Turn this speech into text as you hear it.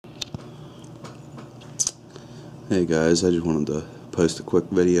Hey guys, I just wanted to post a quick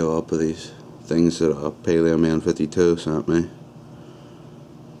video up of these things that Paleoman52 sent me.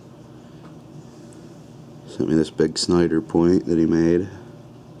 Sent me this big Snyder point that he made.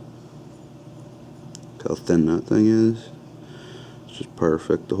 Look how thin that thing is. It's just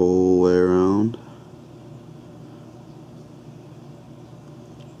perfect the whole way around.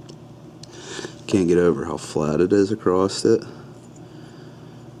 Can't get over how flat it is across it.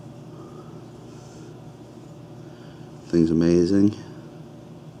 Thing's amazing.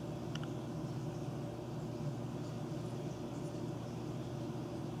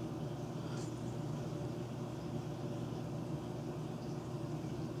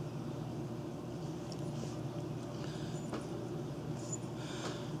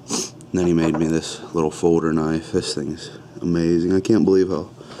 And then he made me this little folder knife. This thing's amazing. I can't believe how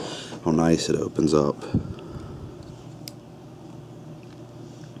nice it opens up.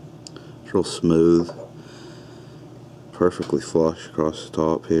 It's real smooth. Perfectly flush across the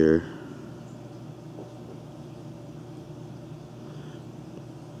top here.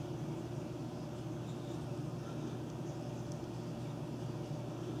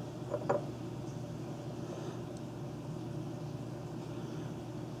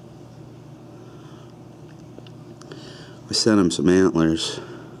 I sent him some antlers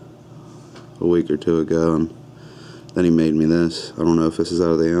a week or two ago, and then he made me this. I don't know if this is out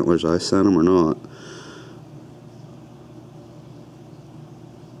of the antlers I sent him or not.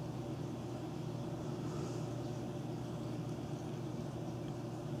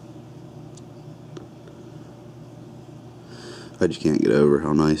 I just can't get over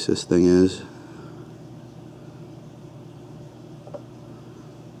how nice this thing is.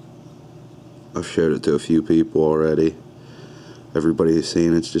 I've showed it to a few people already. Everybody who's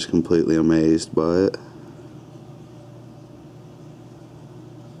seen it's just completely amazed by it.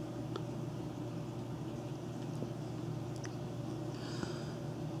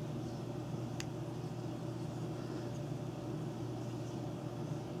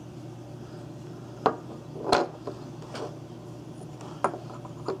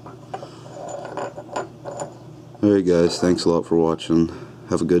 Alright guys, thanks a lot for watching.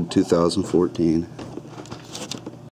 Have a good 2014.